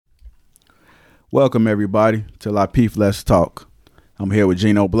Welcome, everybody, to Lapeef Let's Talk. I'm here with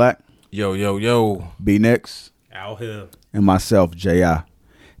Gino Black. Yo. B Next. Out here. And myself, J.I.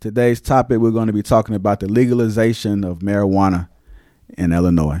 Today's topic, we're going to be talking about the legalization of marijuana in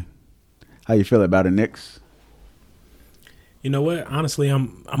Illinois. How you feel about it, Nix? You know what? Honestly,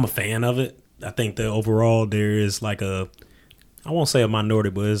 I'm a fan of it. I think that overall there is like I won't say a minority,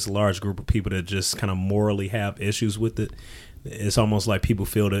 but it's a large group of people that just kind of morally have issues with it. It's almost like people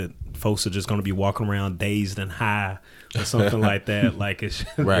feel that folks are just going to be walking around dazed and high or something like that. Like it's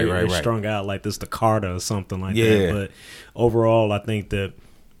right. strung out like this the Carter or something like Yeah. that. But overall, I think that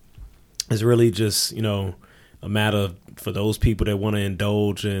it's really just, a matter for those people that want to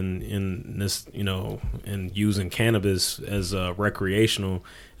indulge in this, in using cannabis as recreational.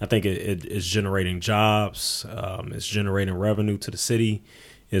 I think it's generating jobs. It's generating revenue to the city.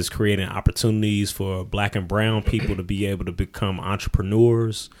 It's creating opportunities for Black and brown people to be able to become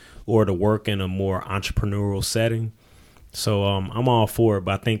entrepreneurs or to work in a more entrepreneurial setting. So I'm all for it,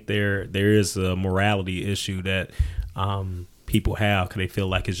 but I think there is a morality issue that people have because they feel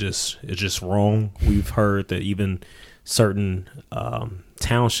like it's just wrong. We've heard that even certain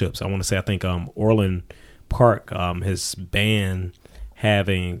townships, I think Orland Park has banned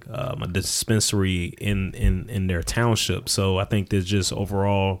having a dispensary in their township. So I think there's just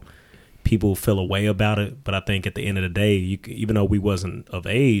overall people feel a way about it. But I think at the end of the day, even though we wasn't of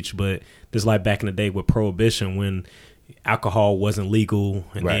age, but just like back in the day with Prohibition when alcohol wasn't legal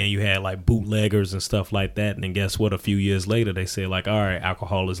and Right. then you had like bootleggers and stuff like that. And then guess what? A few years later, they said like, all right,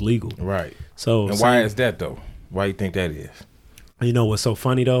 alcohol is legal. Right. So And why is that though? Why you think that is? You know what's so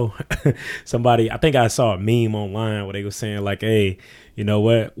funny though? I think I saw a meme online where they were saying like, hey, you know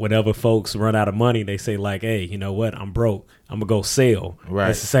what? Whenever folks run out of money, they say like, hey, you know what? I'm broke. I'm gonna go sell.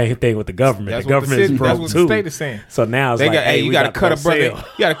 Right. It's the same thing with the government. That's The what the government city- is broke that's what the too. state is saying. So now it's They like, got, hey, you we got to got cut a go brother. sell.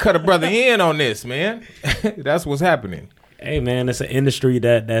 You got to cut a brother in on this, man. That's what's happening. Hey man, it's an industry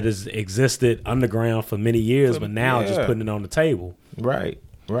that has existed underground for many years, but now just Yeah. putting it on the table Right.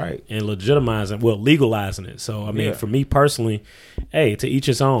 and legalizing it. So I mean, Yeah. for me personally, hey, to each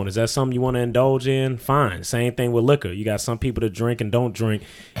his own. Is that something you want to indulge in? Fine. Same thing with liquor. You got some people that drink and don't drink.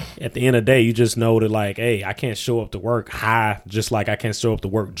 At the end of the day, you just know that like, hey, I can't show up to work high, just like I can't show up to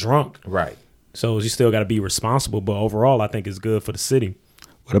work drunk. Right. So you still got to be responsible. But overall, I think it's good for the city.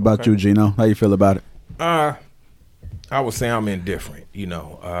 What about you, Gino? How you feel about it? I would say I'm indifferent.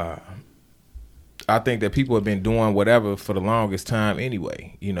 I think that people have been doing whatever for the longest time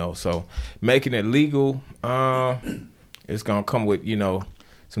anyway. So making it legal, it's gonna come with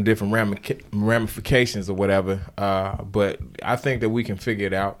some different ramifications or whatever. But I think that we can figure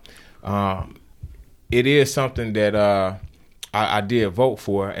it out. It is something that I did vote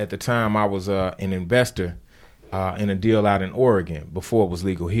for at the time. I was an investor in a deal out in Oregon before it was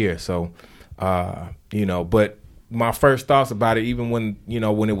legal here. So but my first thoughts about it, even when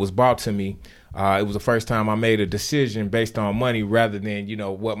it was brought to me, it was the first time I made a decision based on money rather than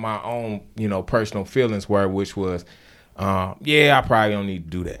what my own personal feelings were, which was I probably don't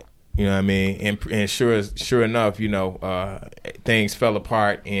need to do that. You know what I mean? And sure enough, things fell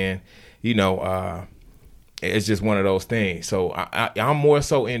apart, and it's just one of those things. So I'm more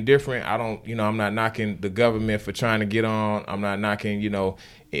so indifferent. I don't, I'm not knocking the government for trying to get on. I'm not knocking,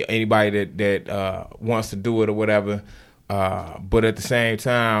 anybody that wants to do it or whatever. But at the same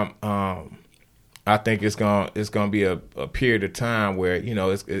time, I think it's gonna be a period of time where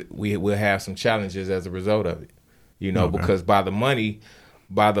we'll have some challenges as a result of it. Okay. Because by the money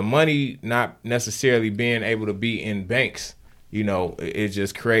not necessarily being able to be in banks, it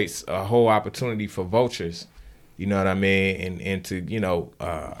just creates a whole opportunity for vultures. You know what I mean? And to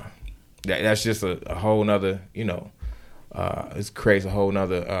that's just a whole nother it creates a whole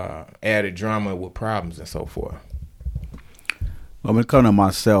nother added drama with problems and so forth. Well, when it comes to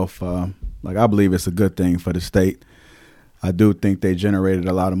myself, I believe it's a good thing for the state. I do think they generated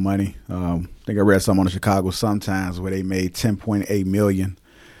a lot of money. I think I read something on the Chicago Sun-Times where they made $10.8 million.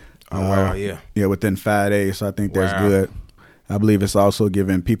 Wow, yeah. Yeah, within 5 days. So I think that's Wow. good. I believe it's also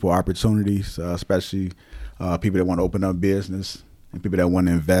giving people opportunities, especially people that want to open up business and people that want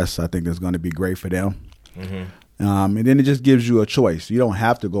to invest. I think that's going to be great for them. Mm-hmm. And then it just gives you a choice. You don't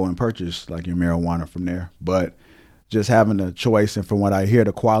have to go and purchase like your marijuana from there, but just having a choice. And from what I hear,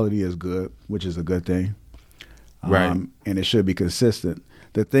 the quality is good, which is a good thing. Right. And it should be consistent.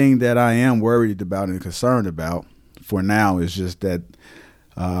 The thing that I am worried about and concerned about for now is just that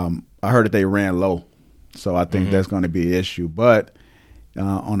I heard that they ran low. So I think that's going to be an issue. But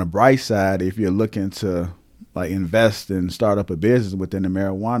on the bright side, if you're looking to like invest and start up a business within the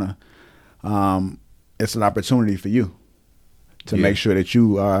marijuana, it's an opportunity for you to make sure that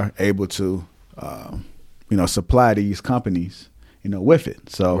you are able to supply these companies, with it.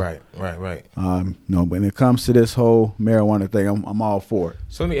 So Right. when it comes to this whole marijuana thing, I'm all for it.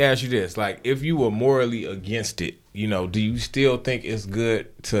 So let me ask you this: like, if you were morally against it, do you still think it's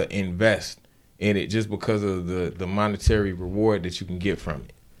good to invest in it just because of the monetary reward that you can get from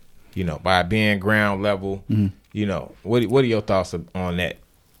it? By being ground level. What are your thoughts on that?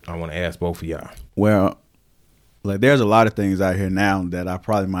 I want to ask both of y'all. Well, there's a lot of things out here now that I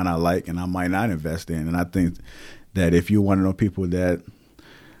probably might not like and I might not invest in. And I think that if you're one of those people that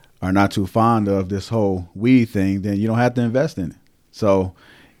are not too fond of this whole weed thing, then you don't have to invest in it. So,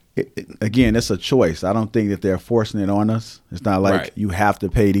 again, it's a choice. I don't think that they're forcing it on us. It's not like you have to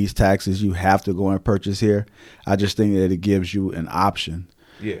pay these taxes. You have to go and purchase here. I just think that it gives you an option.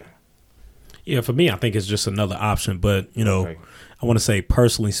 Yeah. Yeah, for me, I think it's just another option. But, I want to say,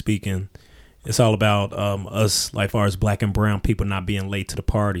 personally speaking, it's all about us, like far as black and brown people, not being late to the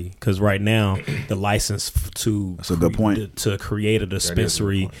party. Because right now, the license to create a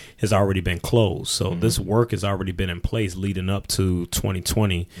dispensary has already been closed. So this work has already been in place leading up to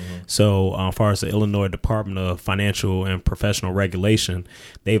 2020. So as far as the Illinois Department of Financial and Professional Regulation,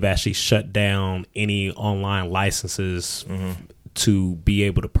 they've actually shut down any online licenses to be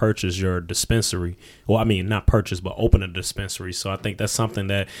able to purchase your dispensary. Well, I mean, not purchase, but open a dispensary. So I think that's something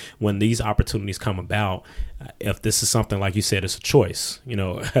that when these opportunities come about, if this is something, like you said, it's a choice,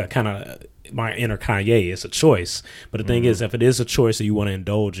 kind of my inner Kanye, it's a choice. But the thing is, if it is a choice that you want to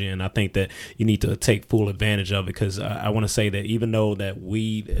indulge in, I think that you need to take full advantage of it. Because I want to say that even though that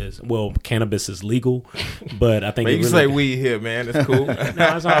cannabis is legal, but I think you say weed here, man. It's cool.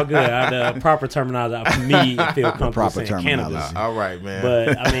 No, it's all good. The proper terminology for me, I feel comfortable saying cannabis. All right, man.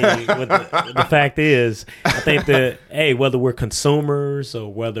 But I mean, the fact is, I think that whether we're consumers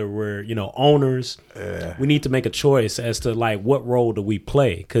or whether we're owners, we need to make a choice as to what role do we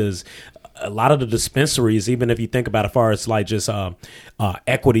play. Because a lot of the dispensaries, even if you think about it, as far as just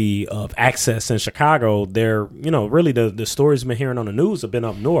equity of access in Chicago, they're really the stories we've been hearing on the news have been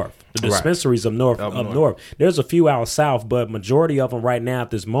up north. The dispensaries up north. There's a few out south, but majority of them right now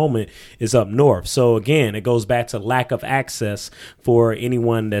at this moment is up north. So again, it goes back to lack of access for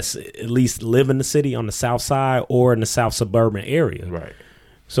anyone that's at least live in the city on the south side or in the south suburban area. Right.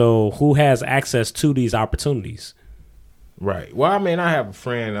 So who has access to these opportunities? Right. Well, I mean, I have a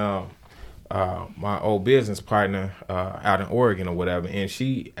friend, my old business partner out in Oregon or whatever, and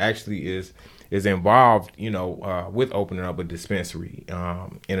she actually is involved, with opening up a dispensary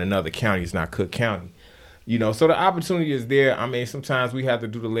in another county. It's not Cook County, so the opportunity is there. I mean, sometimes we have to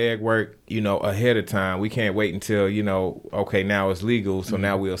do the legwork, ahead of time. We can't wait until, okay, now it's legal, so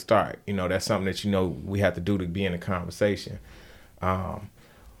now we'll start. That's something that, we have to do to be in a conversation.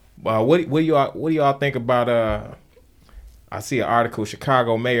 What do y'all think about, I see an article,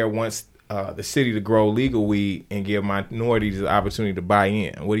 Chicago mayor wants the city to grow legal weed and give minorities the opportunity to buy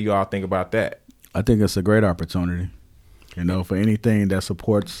in. What do y'all think about that? I think it's a great opportunity, for anything that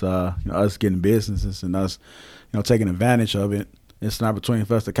supports us getting businesses and us, taking advantage of it. It's an opportunity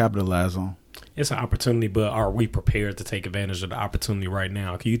for us to capitalize on. It's an opportunity, but are we prepared to take advantage of the opportunity right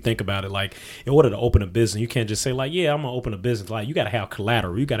now? Can you think about it? In order to open a business, you can't just say I'm going to open a business. You got to have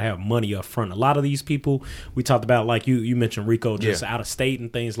collateral. You got to have money up front. A lot of these people we talked about, you mentioned Rico, just out of state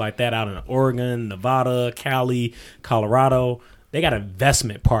and things like that, out in Oregon, Nevada, Cali, Colorado. They got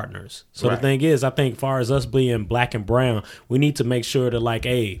investment partners. So the thing is, I think as far as us being black and brown, we need to make sure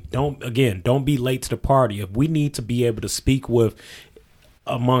that don't be late to the party. If we need to be able to speak with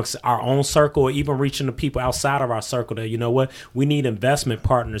amongst our own circle or even reaching the people outside of our circle that, we need investment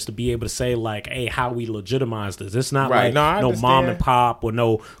partners to be able to say hey, how we legitimize this. It's not no mom and pop or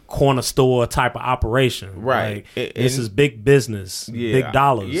no corner store type of operation. Right. This is big business, big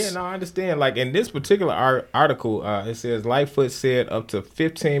dollars. Yeah, no, I understand. In this particular article, it says Lightfoot said up to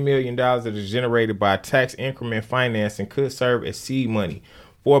 $15 million that is generated by tax increment financing could serve as seed money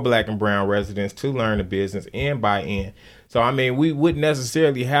for black and brown residents to learn the business and buy in. So, I mean, we wouldn't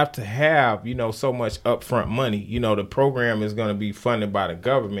necessarily have to have, so much upfront money. The program is going to be funded by the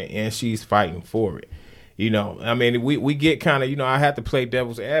government, and she's fighting for it. I mean, we get kind of, I have to play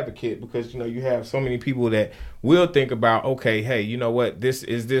devil's advocate because, you have so many people that will think about, okay, hey, you know what, this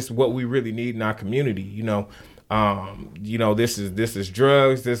is what we really need in our community, this is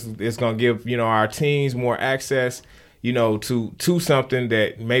drugs. This is going to give, our teens more access, to something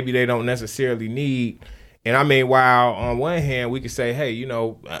that maybe they don't necessarily need. And I mean, while on one hand we could say, hey,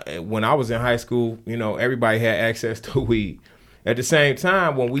 when I was in high school, everybody had access to weed. At the same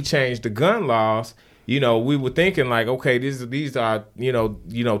time, when we changed the gun laws, we were thinking like, okay, these are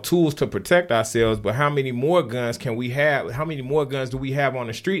tools to protect ourselves, but how many more guns can we have? How many more guns do we have on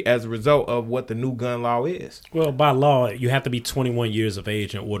the street as a result of what the new gun law is? Well, by law, you have to be 21 years of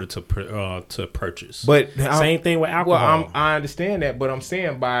age in order to purchase. But same thing with alcohol. Well, I understand that, but I'm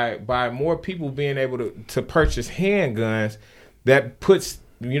saying by more people being able to purchase handguns, that puts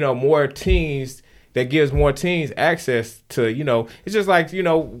more teens. That gives more teens access to, it's just like,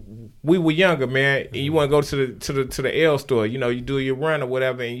 we were younger, man, and you want to go to the L store, you do your run or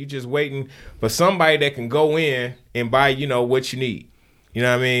whatever, and you just waiting for somebody that can go in and buy, what you need. You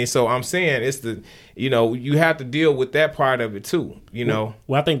know what I mean? So I'm saying it's you have to deal with that part of it too, Well,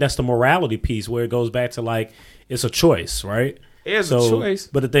 I think that's the morality piece where it goes back to like, it's a choice, right? It's a choice.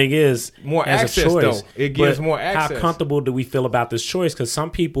 But the thing is, more as access, a choice, though. It gives more access. How comfortable do we feel about this choice? Because some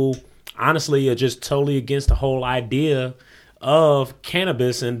people honestly are just totally against the whole idea of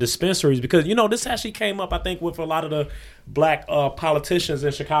cannabis and dispensaries, because this actually came up, I think, with a lot of the black politicians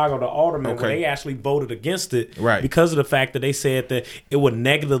in Chicago, the aldermen, where they actually voted against it, right, because of the fact that they said that it would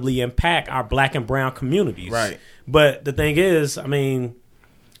negatively impact our black and brown communities, right. But the thing is, I mean,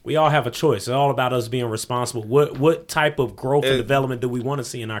 we all have a choice. It's all about us being responsible. What type of growth and development do we want to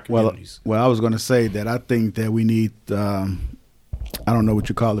see in our communities? Well, I was going to say that I think that we need I don't know what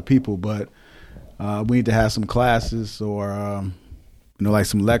you call the people, but we need to have some classes or, like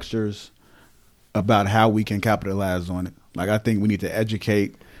some lectures about how we can capitalize on it. Like, I think we need to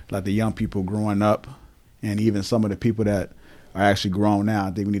educate, like, the young people growing up, and even some of the people that are actually grown now.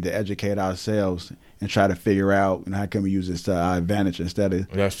 I think we need to educate ourselves and try to figure out, how can we use this to our advantage instead of,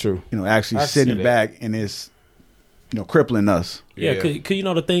 that's true, actually sitting back and it's, crippling us. Yeah, cause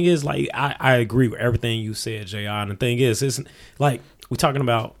the thing is, like, I agree with everything you said, JR. And the thing is, it's like, we're talking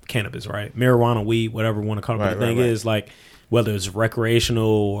about cannabis, right? Marijuana, weed, whatever we want to call it. But the thing is, like, whether it's recreational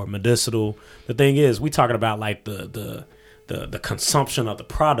or medicinal, the thing is, we're talking about, like, the consumption of the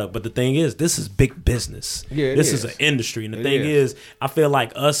product. But the thing is, this is big business. Yeah, this is an industry. And the thing is, I feel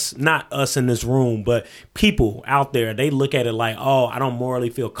like not us in this room, but people out there, they look at it like, oh, I don't morally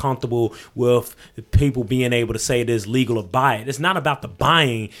feel comfortable with people being able to say it is legal to buy it. It's not about the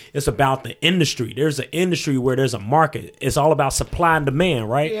buying. It's about the industry. There's an industry where there's a market. It's all about supply and demand,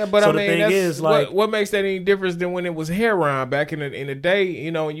 right? Yeah, but so I mean, the thing is, like, what makes that any difference than when it was heroin back in the day,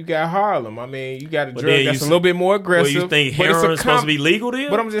 and you got Harlem. I mean, you got a drug that's a little bit more aggressive. Well, you think heroin is supposed to be legal then?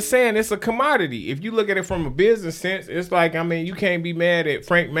 But I'm just saying, it's a commodity. If you look at it from a business sense, it's like, I mean, you can't be mad at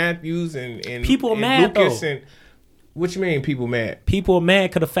Frank Matthews and people and mad Lucas though. And what you mean people mad? People are mad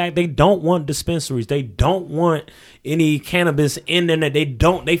because the fact they don't want dispensaries. They don't want any cannabis in there.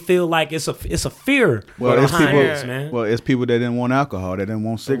 They feel like it's a fear. Well, it's people, man. Well, it's people that didn't want alcohol. They didn't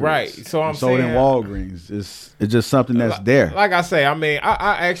want cigarettes. Right. So I'm sold saying, in Walgreens. It's just something that's there. Like I say, I mean,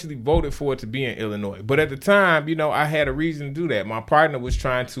 I actually voted for it to be in Illinois, but at the time, I had a reason to do that. My partner was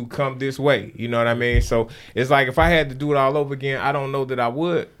trying to come this way. You know what I mean? So it's like, if I had to do it all over again, I don't know that I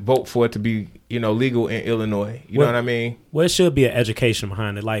would vote for it to be, legal in Illinois. You know what I mean? Well, it should be an education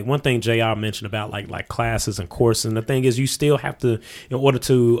behind it. Like, one thing JR mentioned about like classes and courses, and the thing is, you still have to, in order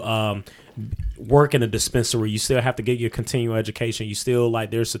to work in a dispensary, you still have to get your continuing education. You still,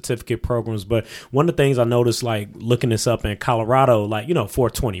 like, there's certificate programs. But one of the things I noticed, like, looking this up in Colorado, like,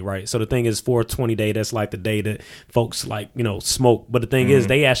 420, right? So the thing is, 420 day, that's like the day that folks, like, smoke. But the thing is,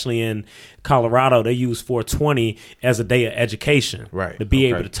 they actually, in Colorado, they use 420 as a day of education, right? To be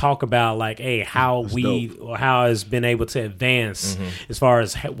able to talk about, like, hey, how how it's been able to advance as far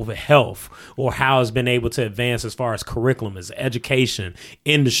as with health, or how it's been able to advance as far as curriculum, as education,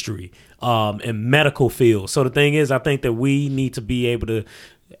 industry, and medical field. So the thing is, I think that we need to be able to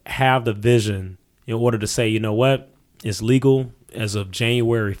have the vision in order to say, what, it's legal as of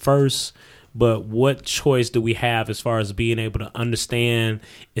January 1st, but what choice do we have as far as being able to understand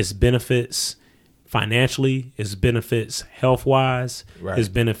its benefits financially, its benefits health-wise, its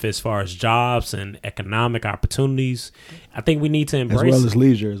benefits as far as jobs and economic opportunities. I think we need to embrace, as well as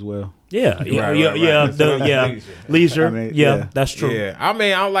leisure as well. Yeah, leisure. I mean, that's true. Yeah, I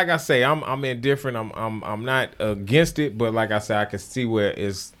mean, like I say, I'm indifferent. I'm not against it, but like I said, I can see where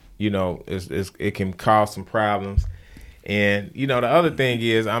it can cause some problems. And, the other thing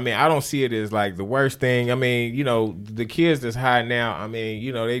is, I mean, I don't see it as like the worst thing. I mean, the kids that's high now, I mean,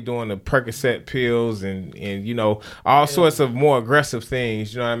 they doing the Percocet pills and all sorts of more aggressive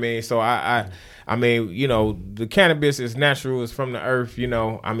things, you know what I mean? So I mean, the cannabis is natural, it's from the earth,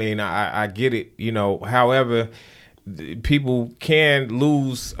 I mean, I get it, however, people can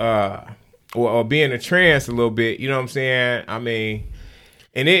lose or be in a trance a little bit, you know what I'm saying? I mean,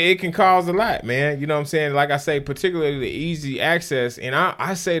 And it can cause a lot, man. You know what I'm saying? Like I say, particularly the easy access. And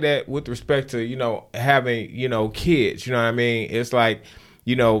I say that with respect to, having, kids. You know what I mean? It's like,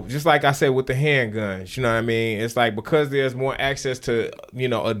 just like I said with the handguns, you know what I mean? It's like because there's more access to,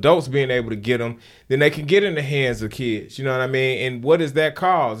 adults being able to get them, then they can get in the hands of kids. You know what I mean? And what does that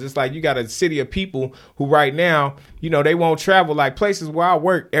cause? It's like you got a city of people who right now, they won't travel like places where I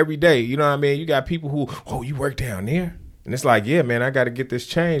work every day. You know what I mean? You got people who, oh, you work down there? And it's like, yeah, man, I got to get this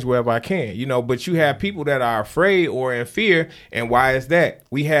change wherever I can, but you have people that are afraid or in fear. And why is that?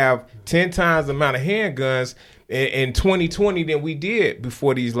 We have 10 times the amount of handguns in 2020 than we did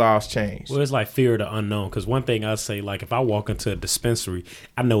before these laws changed. Well, it's like fear of the unknown. Because one thing I say, like if I walk into a dispensary,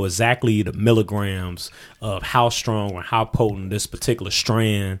 I know exactly the milligrams of how strong or how potent this particular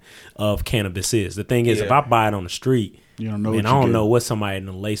strand of cannabis is. The thing is, if I buy it on the street, you don't know. I don't know what somebody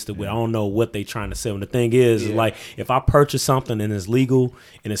done laced it with. I don't know what they trying to sell. And the thing is like if I purchase something and it's legal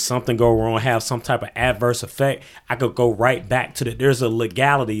and if something go wrong, have some type of adverse effect, I could go right back to there's a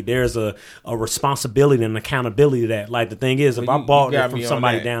legality, there's a responsibility and accountability to that. Like the thing is, if I bought it from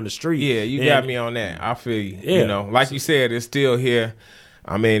somebody down the street, you got me on that. I feel you. Like you said, it's still here.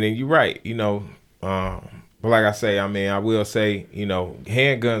 I mean, and you're right. But like I say, I mean, I will say,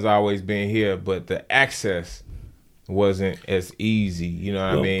 handguns always been here, but the access wasn't as easy, you know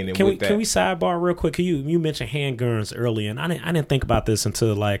what I mean? And can we sidebar real quick? You mentioned handguns earlier, and I didn't think about this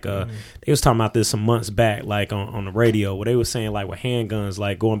until like they was talking about this some months back, like on the radio, where they were saying like with handguns,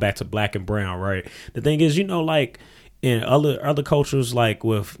 like going back to black and brown, right? The thing is, like in other cultures, like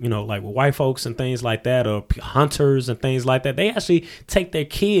with like with white folks and things like that, or hunters and things like that, they actually take their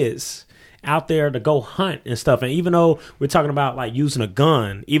kids out there to go hunt and stuff. And even though we're talking about like using a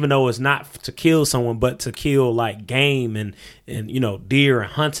gun, even though it's not to kill someone, but to kill like game and deer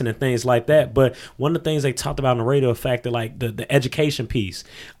and hunting and things like that. But one of the things they talked about on the radio, the fact that like the education piece,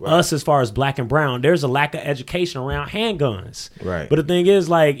 right. Us as far as black and brown, there's a lack of education around handguns. Right. But the thing is,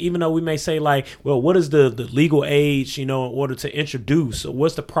 like, even though we may say like, well, what is the legal age, in order to introduce, or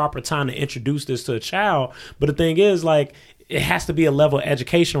what's the proper time to introduce this to a child? But the thing is, like, it has to be a level of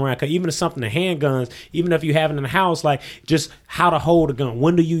education around, because even if something, the handguns, even if you have it in the house, like just how to hold a gun,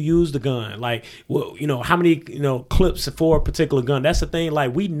 when do you use the gun, like, well, how many clips for a particular gun. That's the thing.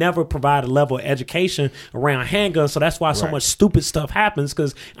 Like, we never provide a level of education around handguns, so that's why so much stupid stuff happens.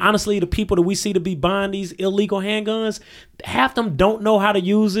 Because honestly, the people that we see to be buying these illegal handguns, half them don't know how to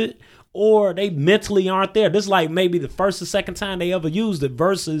use it, or they mentally aren't there. This is like maybe the first or second time they ever used it,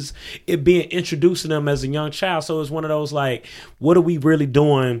 versus it being introduced to them as a young child. So it's one of those, like, what are we really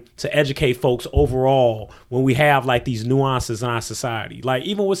doing to educate folks overall when we have like these nuances in our society? Like,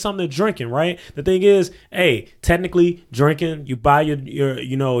 even with something to drinking, right? The thing is, hey, technically drinking, you buy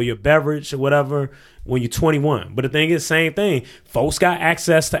your beverage or whatever when you're 21. But the thing is, same thing. Folks got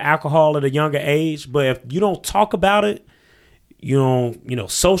access to alcohol at a younger age, but if you don't talk about it, you don't,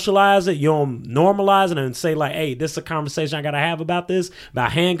 socialize it, you don't normalize it and say like, hey, this is a conversation I got to have about this,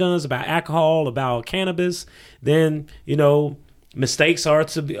 about handguns, about alcohol, about cannabis, then, mistakes are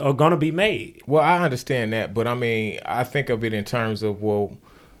going to be made. Well, I understand that, but I mean, I think of it in terms of, well,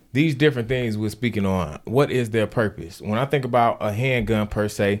 these different things we're speaking on, what is their purpose? When I think about a handgun per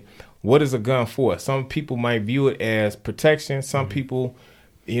se, what is a gun for? Some people might view it as protection. Some people,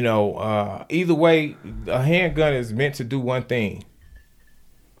 either way, a handgun is meant to do one thing: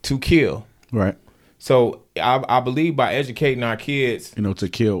 to kill. Right. So I believe by educating our kids, to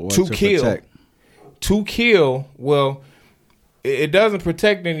kill or to protect. To kill, well, it doesn't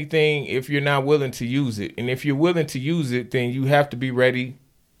protect anything if you're not willing to use it. And if you're willing to use it, then you have to be ready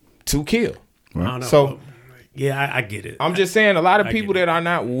to kill. Right. So, yeah, I get it. I'm just saying, a lot of people that are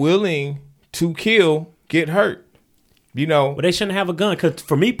not willing to kill get hurt. But they shouldn't have a gun. Because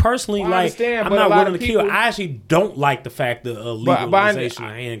for me personally, I'm not willing to kill. I actually don't like the fact of legalization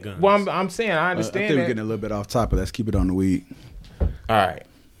of handguns. Well, I'm saying I understand. I think we're getting a little bit off topic. Let's keep it on the weed. All right.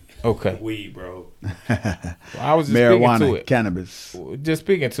 Okay. Weed, bro. Well, I was just marijuana, speaking to it. Cannabis. Just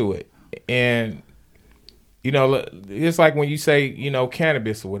speaking to it. And, it's like when you say,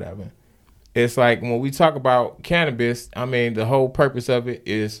 cannabis or whatever. It's like when we talk about cannabis, I mean, the whole purpose of it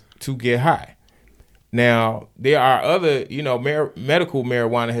is to get high. Now, there are other, medical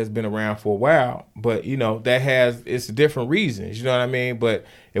marijuana has been around for a while, but, that has its different reasons, you know what I mean? But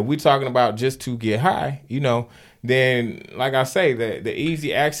if we're talking about just to get high, then, like I say, the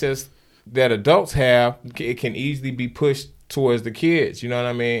easy access that adults have, it can easily be pushed towards the kids, you know what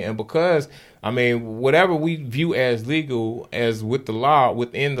I mean? And because, whatever we view as legal, as with the law,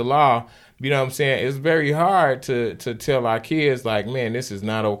 within the law, You know what I'm saying? It's very hard to tell our kids, like, man, this is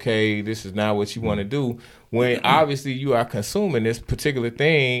not okay. This is not what you want to do. When obviously you are consuming this particular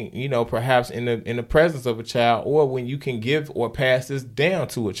thing, you know, perhaps in the presence of a child, or when you can give or pass this down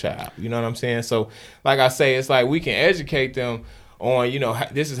to a child. You know what I'm saying? So, like I say, it's like we can educate them on, you know,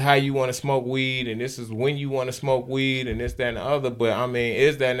 this is how you want to smoke weed, and this is when you want to smoke weed, and this, that, and the other. But I mean,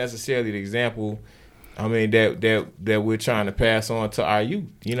 is that necessarily the example? I mean, that we're trying to pass on to our youth.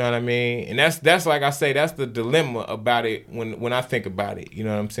 You know what I mean? And that's like I say, that's the dilemma about it when I think about it. You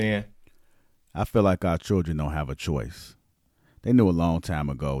know what I'm saying? I feel like our children don't have a choice. They knew a long time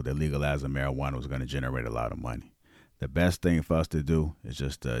ago that legalizing marijuana was going to generate a lot of money. The best thing for us to do is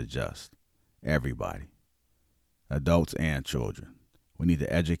just to adjust. Everybody, adults and children. We need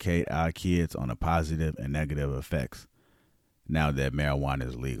to educate our kids on the positive and negative effects now that marijuana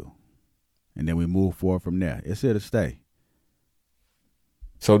is legal. And then we move forward from there. It's here to stay.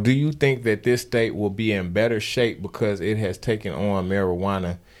 So do you think that this state will be in better shape because it has taken on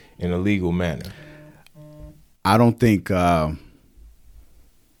marijuana in a legal manner? I don't think... That's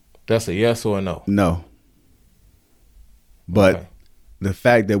a yes or a no? No. But okay. The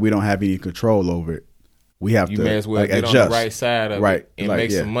fact that we don't have any control over it, we have you to may as well like get adjust. On the right side of it and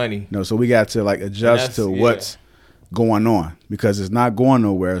make some money. No, so we got to like adjust to what's going on because it's not going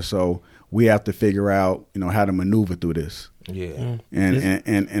nowhere. So we have to figure out, you know, how to maneuver through this. Yeah.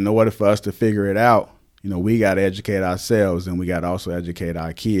 And in order for us to figure it out, you know, we got to educate ourselves and we got to also educate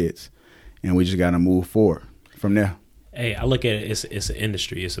our kids, and we just got to move forward from there. Hey, I look at it, it's an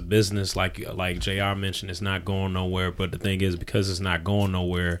industry. It's a business, like JR mentioned, it's not going nowhere. But the thing is, because it's not going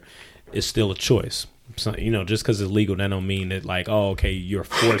nowhere, it's still a choice. So, you know, just because it's legal, that don't mean that like, oh, okay, you're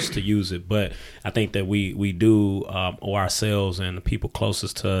forced to use it. But I think that we do owe ourselves and the people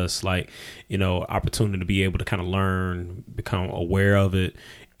closest to us, like, you know, opportunity to be able to kind of learn, become aware of it.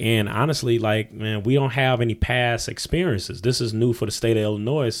 And honestly, like, man, we don't have any past experiences. This is new for the state of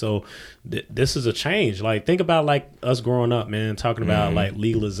Illinois. So this is a change. Like, think about like us growing up, man, talking about like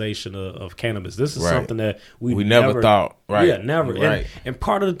legalization of cannabis. This is something that we never thought. Right. Yeah, never. Right. And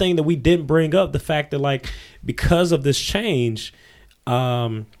part of the thing that we didn't bring up, the fact that like, because of this change,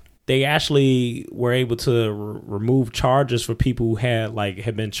 they actually were able to remove charges for people who had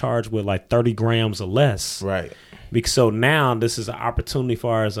been charged with like 30 grams or less. Right. Because so now this is an opportunity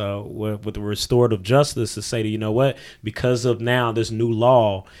for us with the restorative justice to say that, you know what, because of now this new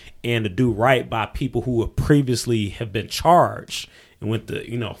law and to do right by people who have previously have been charged and went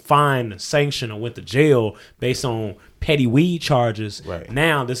to, you know, fined and sanctioned and went to jail based on petty weed charges. Right.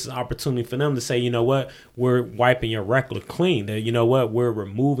 Now this is an opportunity for them to say, you know what, we're wiping your record clean. That, you know what, we're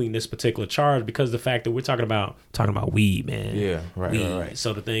removing this particular charge because of the fact that we're talking about weed, man. Yeah, right, weed. Right.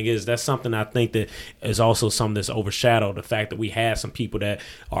 So the thing is, that's something I think that is also something that's overshadowed the fact that we have some people that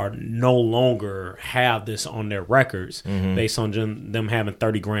are no longer have this on their records based on them having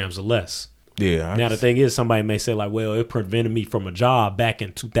 30 grams or less. Yeah. Now the thing is, somebody may say like, "Well, it prevented me from a job back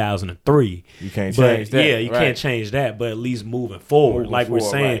in 2003." You can't change that. Yeah, you can't change that. But at least moving forward, we're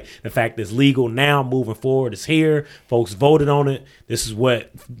saying, the fact that it's legal now, moving forward, it's here. Folks voted on it. This is what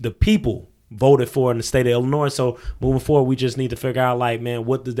the people voted for in the state of Illinois. So moving forward, we just need to figure out, like, man,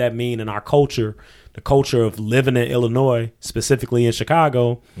 what does that mean in our culture, the culture of living in Illinois, specifically in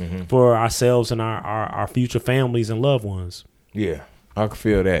Chicago, for ourselves and our future families and loved ones. Yeah, I can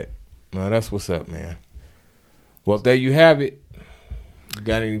feel that. No, that's what's up, man. Well, there you have it. You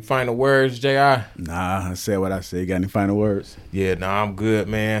got any final words, JR? Nah, I said what I said. You got any final words? Yeah, nah, I'm good,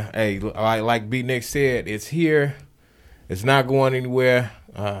 man. Hey, like B Nick said, it's here. It's not going anywhere.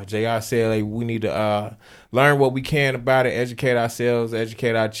 JR said, like, we need to learn what we can about it, educate ourselves,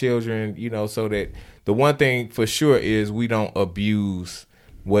 educate our children, you know, so that the one thing for sure is we don't abuse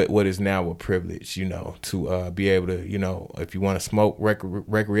what is now a privilege, you know, to be able to, you know, if you want to smoke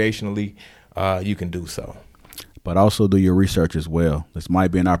recreationally, you can do so. But also do your research as well. This might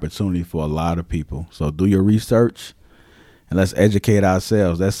be an opportunity for a lot of people. So do your research and let's educate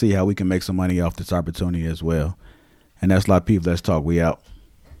ourselves. Let's see how we can make some money off this opportunity as well. And that's a lot of people. Let's talk. We out.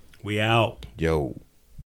 We out. Yo.